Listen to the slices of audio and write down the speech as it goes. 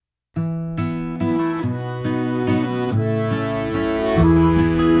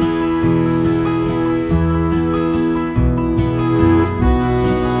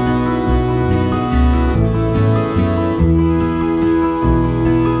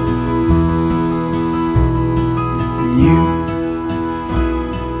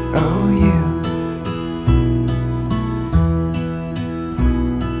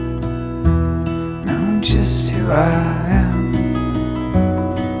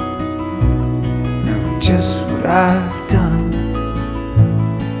just what I've done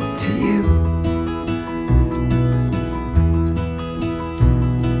to you.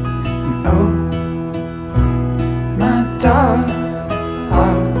 And oh, my darling,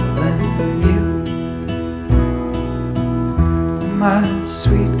 you, my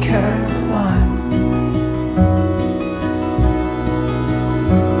sweet Caroline.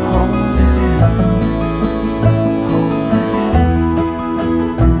 Hold it in, hold it in.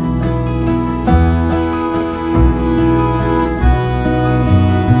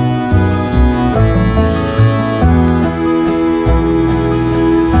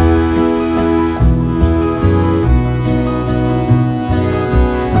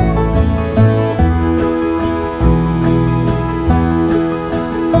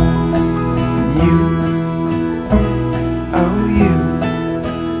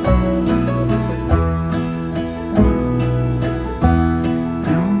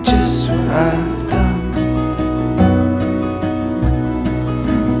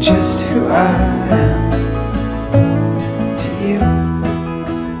 Just who I am to you.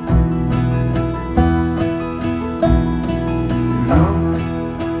 No,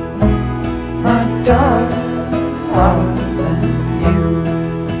 my darling, you,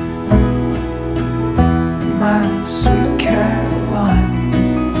 my sweet Caroline.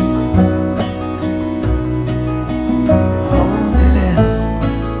 Hold it in,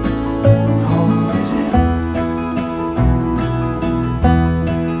 hold it in.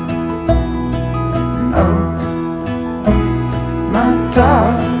 Oh, my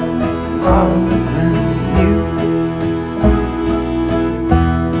darling, you,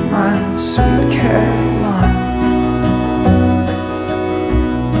 my sweet Caroline.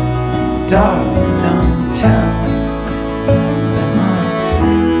 Darling.